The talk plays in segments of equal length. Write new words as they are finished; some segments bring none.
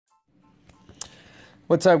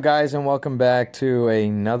What's up, guys, and welcome back to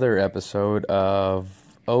another episode of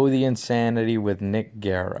Oh the Insanity with Nick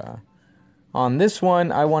Guerra. On this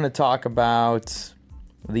one, I want to talk about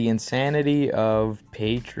the insanity of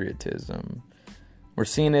patriotism. We're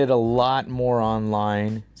seeing it a lot more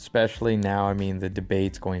online, especially now. I mean, the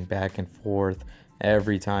debates going back and forth.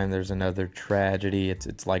 Every time there's another tragedy,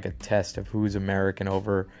 it's like a test of who's American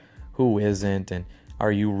over who isn't, and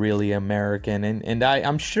are you really American? And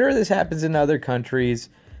I'm sure this happens in other countries,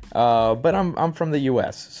 but I'm from the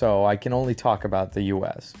U.S., so I can only talk about the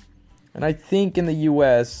U.S. And I think in the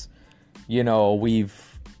U.S., you know, we've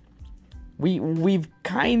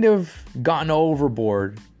kind of gone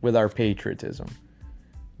overboard with our patriotism.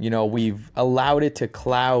 You know, we've allowed it to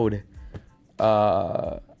cloud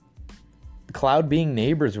being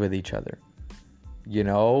neighbors with each other. You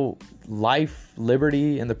know, life,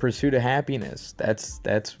 liberty, and the pursuit of happiness.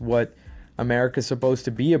 That's what America's supposed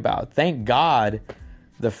to be about. Thank God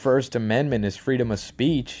the First Amendment is freedom of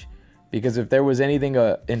speech, because if there was anything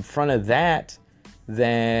in front of that,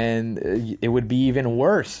 then it would be even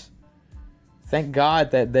worse. Thank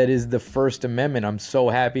God that is the First Amendment. I'm so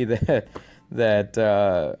happy that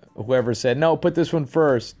whoever said, no, put this one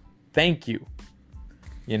first. Thank you.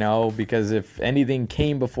 You know, because if anything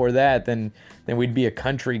came before that, then we'd be a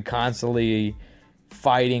country constantly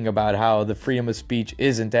fighting about how the freedom of speech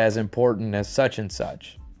isn't as important as such and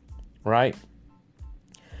such, right?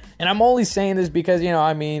 And I'm only saying this because, you know,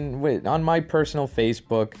 I mean, on my personal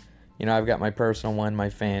Facebook, you know, I've got my personal one, my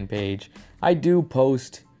fan page. I do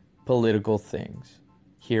post political things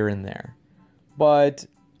here and there, but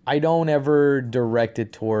I don't ever direct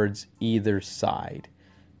it towards either side.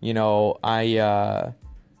 You know,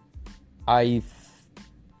 I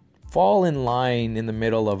fall in line in the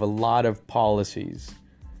middle of a lot of policies,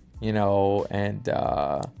 you know, and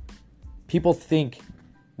people think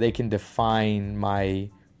they can define my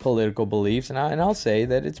political beliefs, and I'll say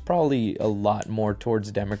that it's probably a lot more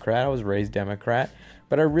towards Democrat. I was raised Democrat,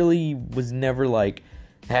 but I really was never like,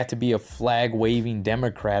 I have to be a flag-waving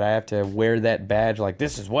Democrat. I have to wear that badge like,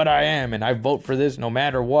 this is what I am, and I vote for this no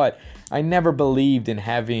matter what. I never believed in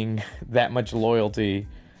having that much loyalty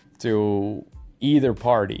to either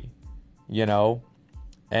party, you know,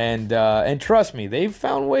 and trust me, they've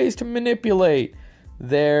found ways to manipulate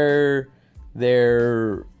their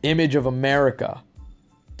image of America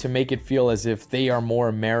to make it feel as if they are more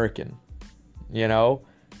American, you know.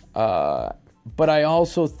 But I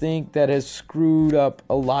also think that has screwed up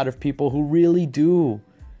a lot of people who really do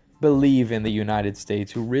believe in the United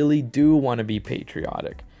States, who really do want to be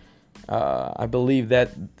patriotic. I believe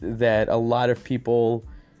that a lot of people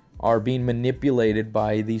are being manipulated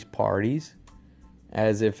by these parties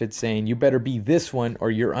as if it's saying, you better be this one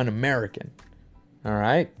or you're un-American. All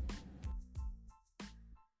right?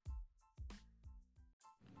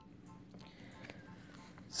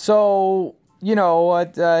 So, you know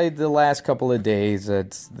what, the last couple of days,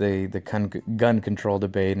 it's the gun control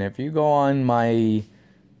debate. And if you go on my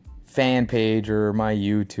fan page or my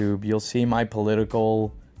YouTube, you'll see my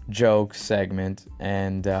political joke segment.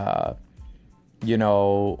 And, you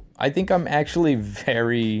know, I think I'm actually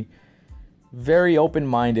very, very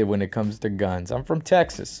open-minded when it comes to guns. I'm from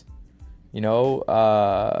Texas. You know,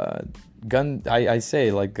 I say,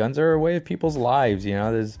 like, guns are a way of people's lives. You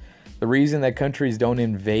know, there's the reason that countries don't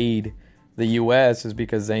invade the U.S. is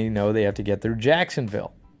because they know they have to get through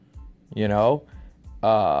Jacksonville. You know?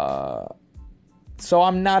 So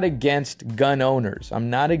I'm not against gun owners. I'm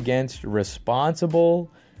not against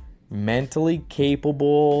responsible, mentally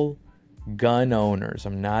capable gun owners.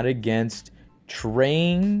 I'm not against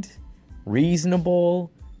trained,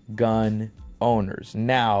 reasonable gun owners.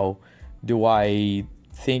 Now, do I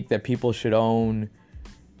think that people should own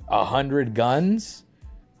 100 guns?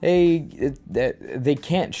 They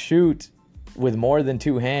can't shoot with more than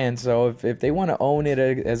two hands, so if they want to own it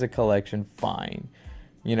as a collection, fine.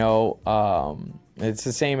 You know, it's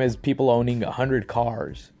the same as people owning 100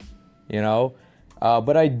 cars, you know.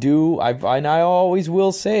 But I always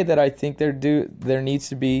will say that I think there needs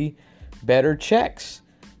to be better checks.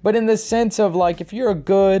 But in the sense of, like, if you're a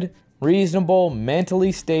good, reasonable,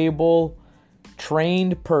 mentally stable,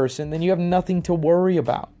 trained person, then you have nothing to worry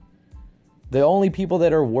about. The only people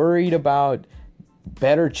that are worried about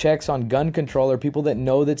better checks on gun control are people that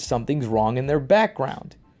know that something's wrong in their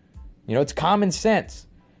background. You know, it's common sense.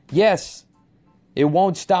 Yes, it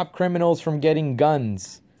won't stop criminals from getting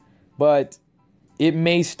guns, but it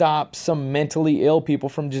may stop some mentally ill people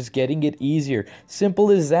from just getting it easier.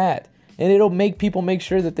 Simple as that. And it'll make people make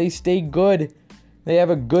sure that they stay good. They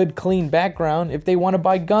have a good, clean background if they want to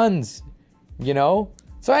buy guns, you know?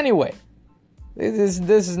 So anyway, This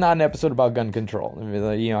is not an episode about gun control.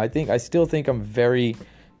 I still think I'm very,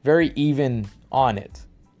 very even on it,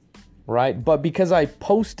 right? But because I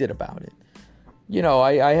posted about it,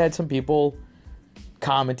 I had some people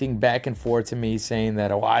commenting back and forth to me saying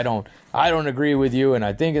that, oh, I don't agree with you, and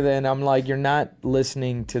I think of that, and I'm like, you're not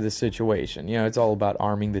listening to the situation. It's all about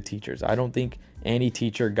arming the teachers. I don't think any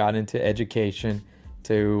teacher got into education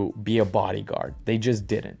to be a bodyguard. They just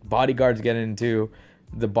didn't. Bodyguards get into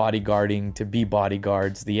the bodyguarding to be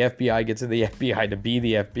bodyguards. The FBI gets to the FBI to be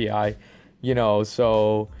the FBI.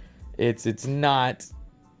 So it's not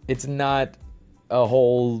a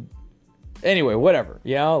whole, anyway, whatever.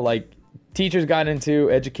 Like, teachers got into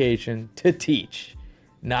education to teach,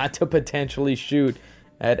 not to potentially shoot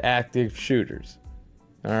at active shooters.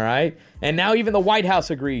 All right? And now even the White House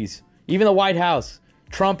agrees. Even the White House.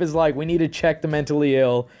 Trump is like, we need to check the mentally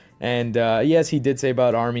ill. And yes, he did say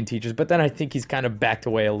about arming teachers, but then I think he's kind of backed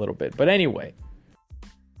away a little bit. But anyway.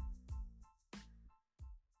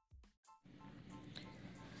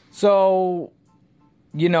 So,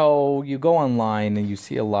 you go online and you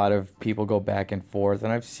see a lot of people go back and forth.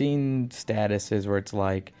 And I've seen statuses where it's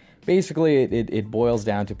like, basically it boils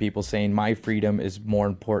down to people saying my freedom is more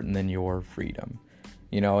important than your freedom.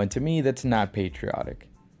 And to me, that's not patriotic.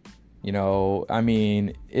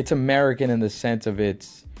 It's American in the sense of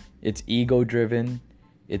it's ego-driven,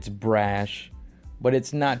 it's brash, but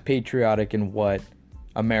it's not patriotic in what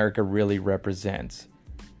America really represents,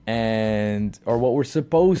 or what we're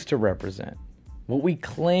supposed to represent, what we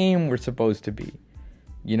claim we're supposed to be.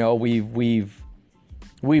 We've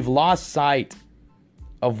lost sight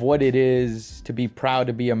of what it is to be proud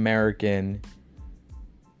to be American,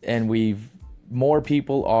 and more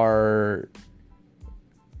people are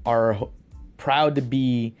proud to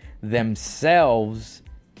be themselves,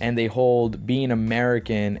 and they hold being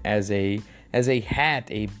American as a hat,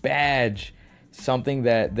 a badge, something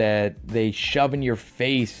that they shove in your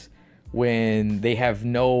face when they have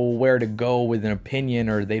nowhere to go with an opinion,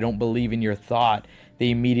 or they don't believe in your thought. They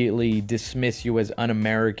immediately dismiss you as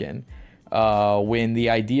un-American. When the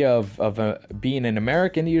idea of being an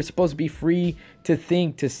American, you're supposed to be free to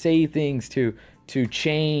think, to say things, to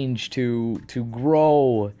change, to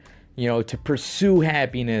grow, to pursue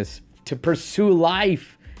happiness, to pursue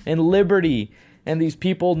life and liberty. And these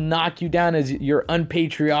people knock you down as you're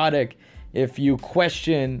unpatriotic if you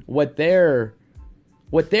question what their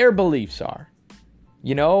beliefs are.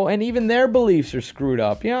 And even their beliefs are screwed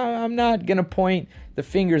up. I'm not going to point the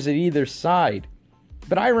fingers at either side.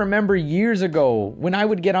 But I remember years ago when I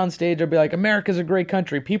would get on stage, I'd be like, America's a great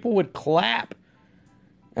country. People would clap.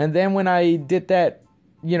 And then when I did that,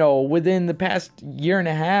 within the past year and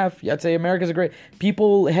a half, I'd say America's a great...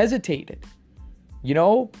 People hesitated.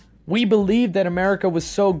 We believed that America was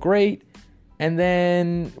so great. And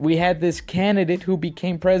then we had this candidate who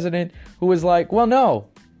became president who was like, well, no,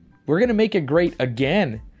 we're going to make it great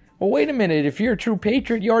again. Well, wait a minute. If you're a true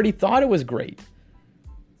patriot, you already thought it was great.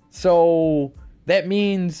 So that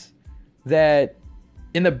means that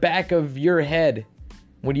in the back of your head,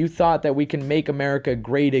 when you thought that we can make America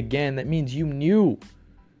great again, that means you knew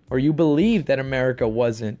or you believed that America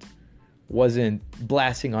wasn't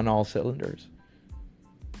blasting on all cylinders.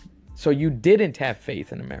 So you didn't have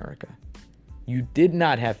faith in America. You did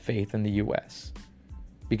not have faith in the U.S.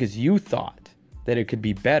 because you thought that it could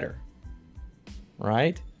be better,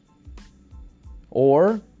 right?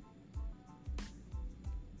 Or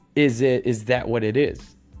is that what it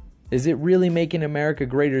is? Is it really making America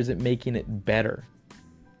great, or is it making it better?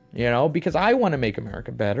 Because I want to make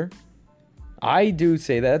America better. I do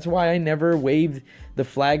say that. That's why I never waved the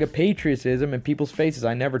flag of patriotism in people's faces.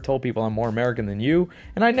 I never told people I'm more American than you,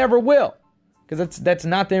 and I never will, because that's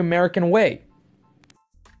not the American way.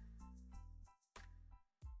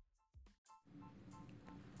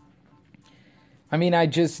 I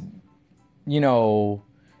just,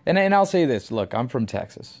 and I'll say this. Look, I'm from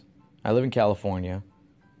Texas. I live in California,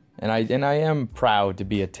 and I am proud to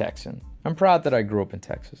be a Texan. I'm proud that I grew up in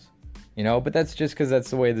Texas. But that's just because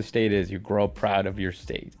that's the way the state is. You grow up proud of your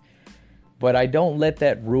state. But I don't let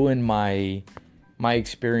that ruin my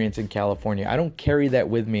experience in California. I don't carry that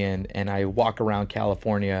with me, and I walk around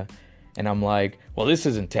California and I'm like, well, this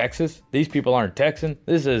isn't Texas. These people aren't Texan.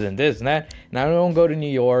 This isn't this and that. And I don't go to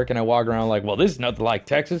New York and I walk around like, well, this is nothing like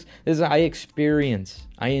Texas. This is I experience.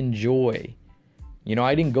 I enjoy.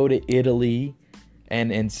 I didn't go to Italy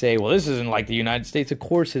and say, well, this isn't like the United States. Of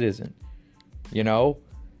course it isn't.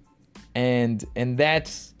 And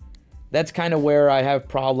that's kind of where I have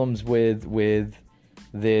problems with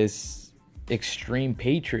this extreme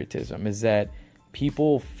patriotism, is that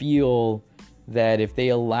people feel that if they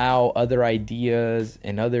allow other ideas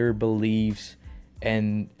and other beliefs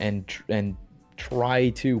and try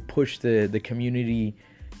to push the community,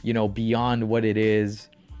 beyond what it is,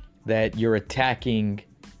 that you're attacking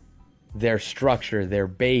their structure, their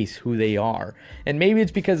base, who they are. And maybe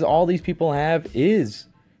it's because all these people have is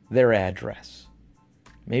their address.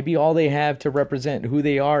 Maybe all they have to represent who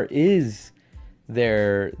they are is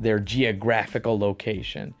their geographical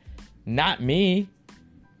location. Not me.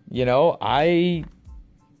 I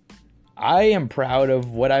am proud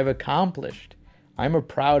of what I've accomplished. I'm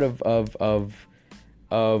proud of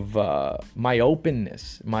my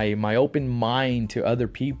openness, my open mind to other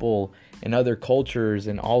people and other cultures,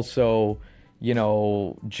 and also,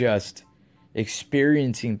 just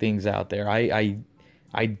experiencing things out there. I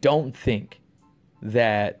don't think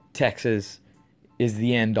that Texas is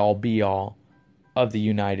the end all be all of the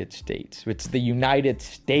United States. It's the United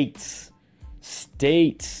States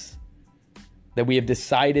that we have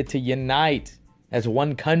decided to unite as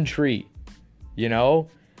one country,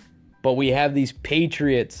 but we have these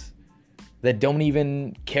patriots that don't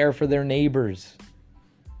even care for their neighbors.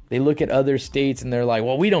 They look at other states and they're like,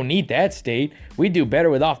 well, we don't need that state. We do better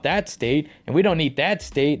without that state, and we don't need that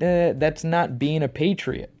state. That's not being a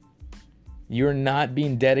patriot. You're not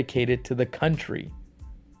being dedicated to the country,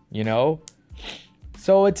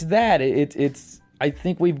 So it's that. It's. I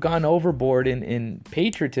think we've gone overboard in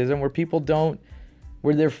patriotism,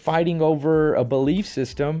 where they're fighting over a belief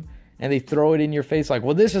system and they throw it in your face like,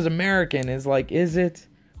 well, this is American. It's like, is it?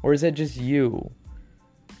 Or is it just you?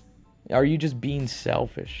 Are you just being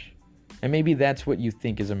selfish? And maybe that's what you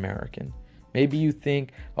think is American. Maybe you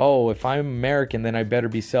think, oh, if I'm American, then I better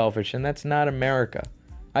be selfish. And that's not America.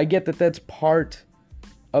 I get that that's part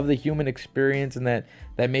of the human experience, and that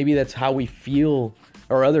maybe that's how we feel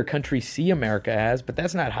or other countries see America as, but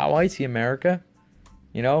that's not how I see America,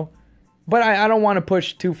 But I don't want to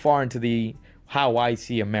push too far into the how I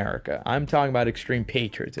see America. I'm talking about extreme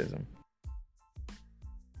patriotism.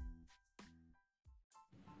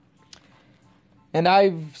 And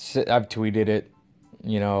I've tweeted it,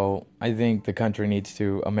 I think the country needs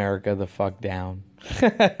to America the fuck down.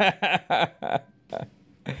 I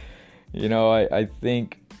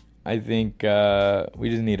think we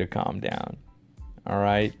just need to calm down. All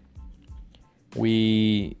right.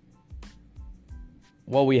 We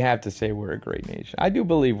have to say we're a great nation. I do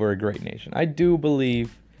believe we're a great nation. I do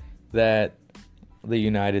believe that the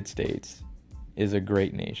United States is a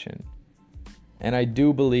great nation. And I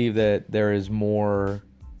do believe that there is more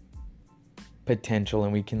potential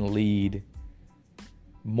and we can lead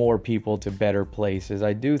more people to better places.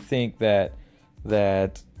 I do think that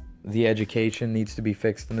the education needs to be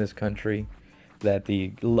fixed in this country, that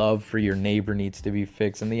the love for your neighbor needs to be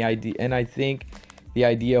fixed, and I think the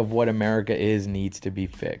idea of what America is needs to be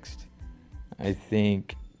fixed. I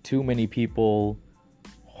think too many people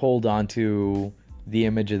hold on to the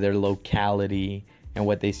image of their locality and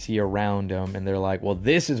what they see around them, and they're like, well,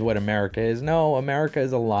 this is what America is. No, America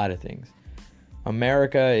is a lot of things.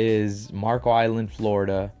 America is Marco Island,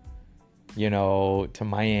 Florida, to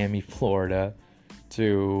Miami, Florida,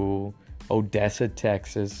 to Odessa,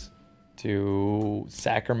 Texas, to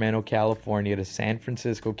Sacramento, California, to San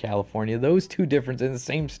Francisco, California. Those two differences in the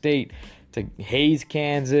same state, to Hays,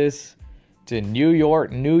 Kansas, to New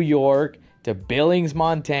York, to Billings,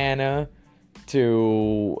 Montana,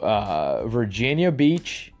 to Virginia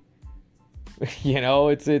Beach.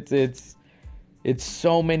 It's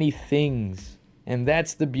so many things, and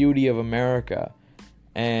that's the beauty of America.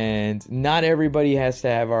 And not everybody has to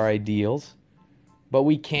have our ideals, but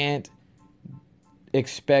we can't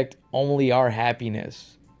expect only our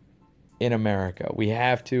happiness in America. We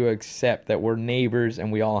have to accept that we're neighbors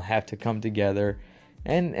and we all have to come together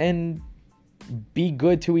and be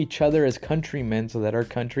good to each other as countrymen so that our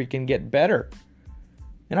country can get better.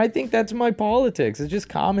 And I think that's my politics. It's just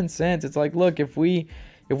common sense. It's like, look, if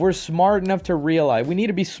we're smart enough to realize we need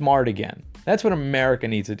to be smart again. That's what America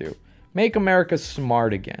needs to do. Make America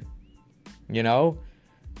smart again.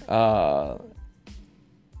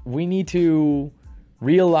 We need to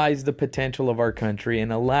realize the potential of our country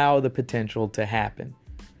and allow the potential to happen.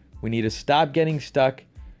 We need to stop getting stuck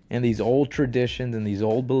in these old traditions and these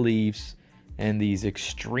old beliefs and these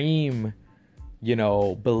extreme,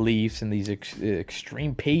 beliefs and these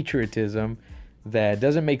extreme patriotism that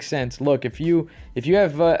doesn't make sense. Look, if you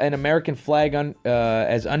have an American flag on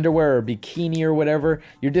as underwear or bikini or whatever,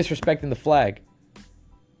 you're disrespecting the flag.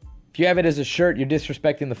 If you have it as a shirt, you're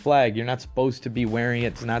disrespecting the flag. You're not supposed to be wearing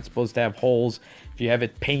it. It's not supposed to have holes. If you have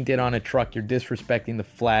it painted on a truck, you're disrespecting the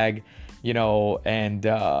flag, and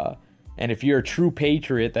if you're a true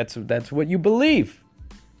patriot, that's what you believe,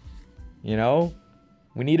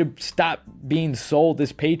 We need to stop being sold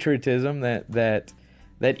this patriotism that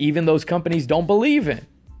even those companies don't believe in.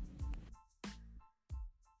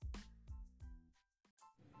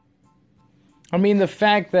 I mean, the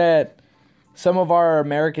fact that some of our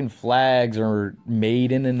American flags are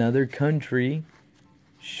made in another country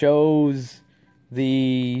shows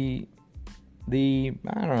the I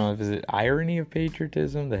don't know, is it irony of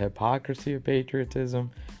patriotism, the hypocrisy of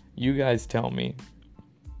patriotism? You guys tell me.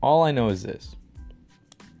 All I know is this,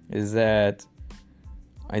 is that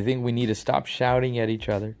I think we need to stop shouting at each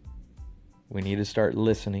other. We need to start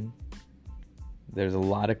listening. There's a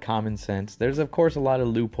lot of common sense. There's, of course, a lot of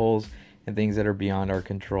loopholes and things that are beyond our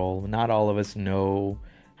control. Not all of us know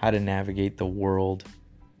how to navigate the world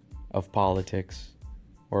of politics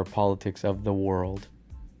or politics of the world,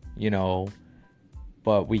 you know,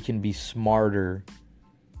 but we can be smarter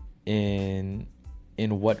in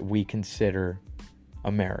what we consider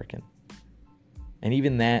American. And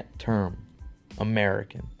even that term,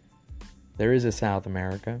 American, there is a South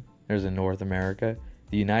America, there's a North America.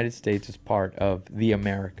 The United States is part of the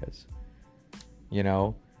Americas. You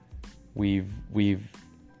know, we've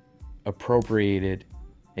appropriated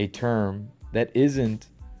a term that isn't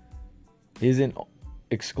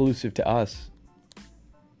exclusive to us.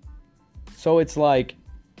 So it's like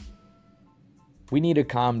we need to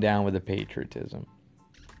calm down with the patriotism,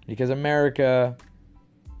 because America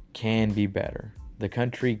can be better. The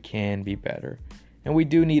country can be better. And we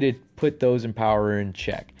do need to put those in power in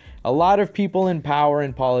check. A lot of people in power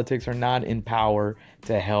in politics are not in power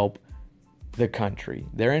to help the country.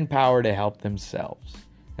 They're in power to help themselves.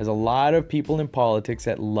 There's a lot of people in politics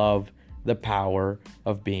that love the power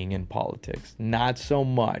of being in politics. Not so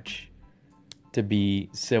much to be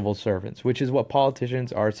civil servants, which is what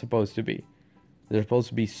politicians are supposed to be. They're supposed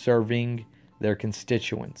to be serving their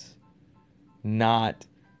constituents, not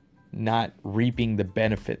reaping the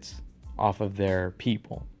benefits off of their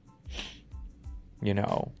people. You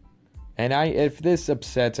know. And if this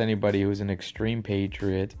upsets anybody who's an extreme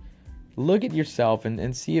patriot, look at yourself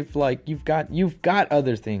and see if, like, you've got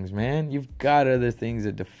other things, man. You've got other things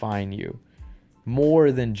that define you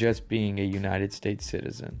more than just being a United States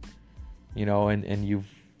citizen. You know, and you've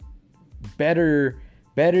better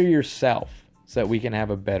yourself so that we can have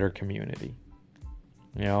a better community.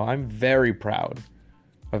 You know, I'm very proud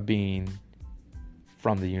of being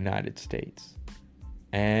from the United States.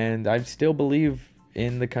 And I still believe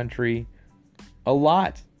in the country a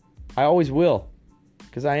lot. I always will.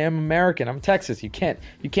 Because I am American. I'm Texas. You can't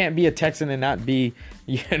be a Texan and not be,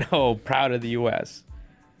 proud of the U.S.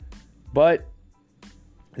 But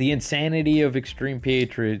the insanity of extreme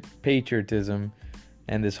patriotism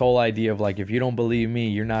and this whole idea of, like, if you don't believe me,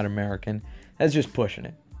 you're not American, that's just pushing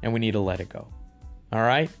it. And we need to let it go. All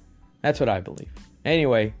right? That's what I believe.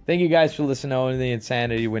 Anyway, thank you guys for listening to the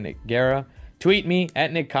insanity with Nick Guerra. Tweet me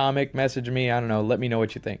at Nick Comic. Message me. I don't know. Let me know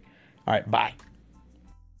what you think. All right. Bye.